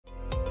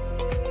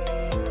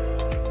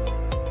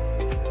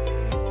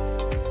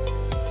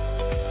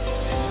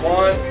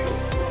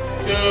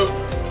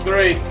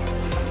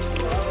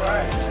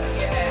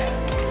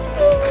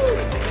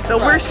So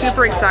we're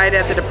super excited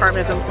at the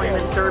Department of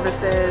Employment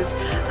Services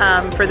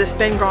for the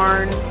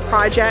Spingarn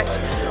project.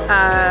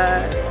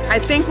 I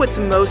think what's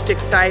most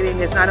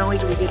exciting is not only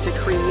do we get to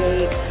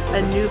create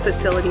a new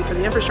facility for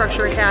the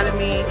Infrastructure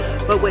Academy,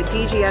 but what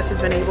DGS has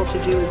been able to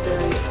do is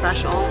very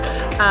special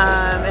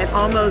and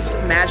almost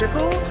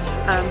magical.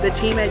 The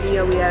team at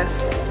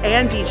DOES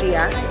and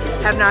DGS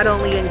have not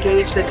only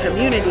engaged the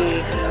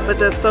community, but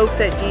the folks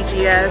at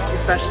DGS,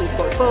 especially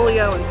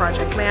portfolio and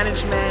project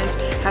management,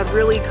 have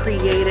really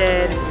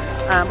created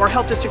or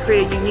helped us to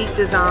create a unique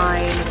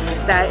design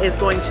that is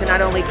going to not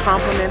only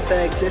complement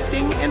the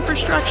existing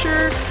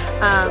infrastructure,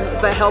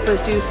 but help us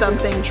do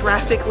something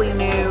drastically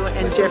new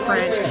and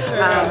different,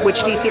 which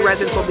DC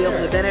residents will be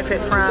able to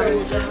benefit from.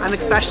 I'm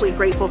especially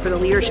grateful for the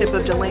leadership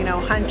of Delano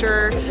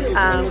Hunter,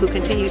 who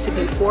continues to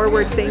be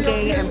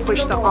forward-thinking and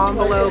push the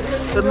envelope,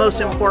 but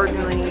most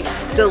importantly,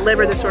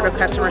 deliver the sort of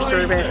customer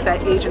service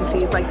that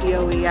agencies like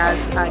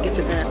DOES get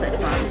to benefit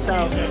from.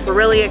 So we're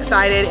really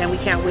excited, and we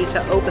can't wait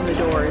to open the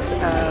doors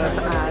of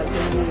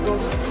the new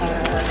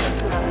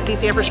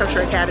DC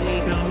Infrastructure Academy,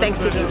 thanks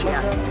to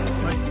DGS.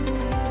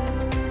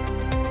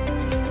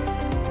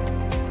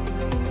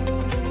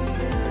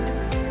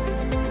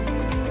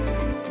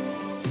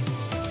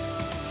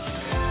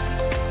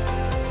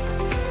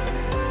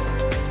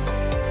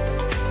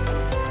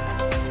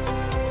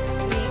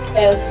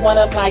 As one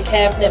of my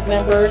cabinet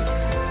members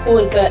who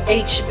is a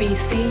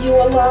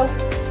HBCU alum,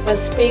 a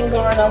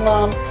Spingarn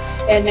alum,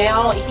 and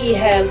now he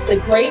has the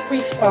great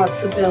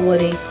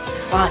responsibility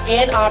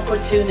and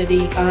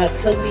opportunity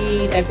to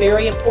lead a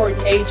very important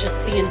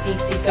agency in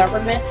DC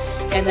government,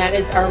 and that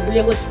is our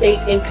real estate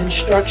and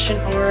construction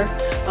arm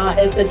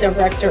as the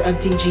director of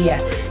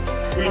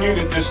DGS. We knew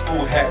that this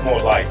school had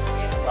more life.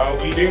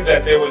 We knew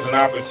that there was an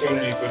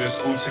opportunity for this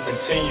school to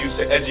continue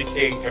to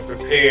educate and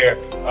prepare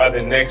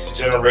the next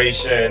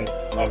generation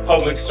of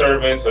public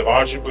servants, of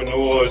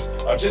entrepreneurs,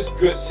 of just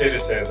good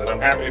citizens, and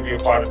I'm happy to be a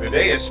part of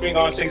today as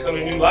Spingarn takes on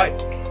a new life.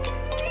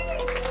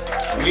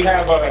 We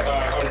have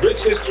a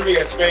rich history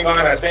at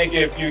Spingarn. I think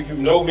if you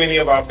know many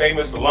of our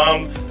famous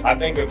alum, I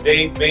think of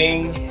Dave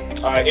Bing,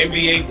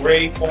 NBA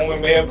great, former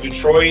mayor of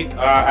Detroit.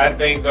 I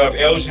think of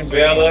Elgin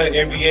Vela,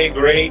 NBA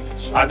great.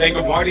 I think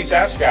of Marty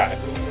Tapscott,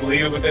 who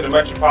leader within the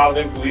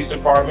Metropolitan Police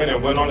Department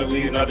and went on to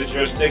lead in other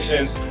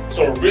jurisdictions.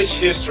 So a rich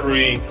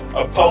history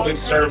of public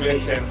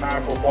servants and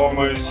high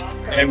performers,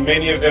 and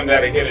many of them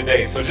that are here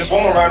today. So just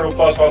one more round of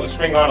applause for all the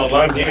Spingarn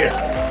alum here.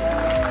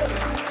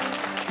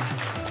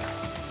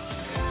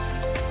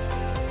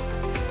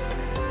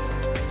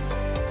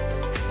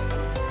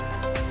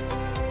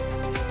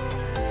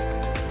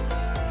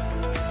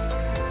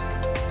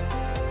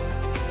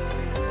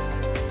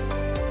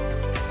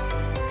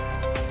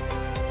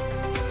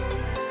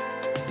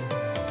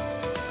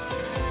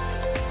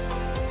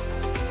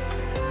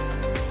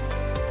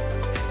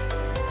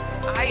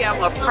 I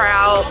am a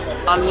proud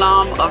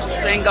alum of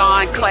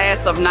Spingarn,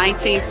 class of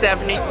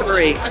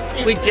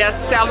 1973. We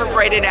just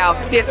celebrated our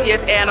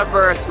 50th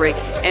anniversary,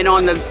 and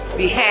on the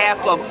behalf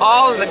of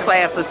all of the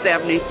class of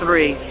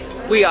 73,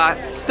 we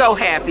are so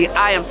happy.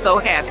 I am so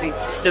happy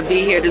to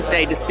be here this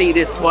day to see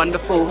this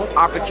wonderful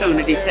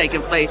opportunity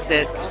taking place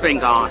at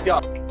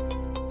Spingarn.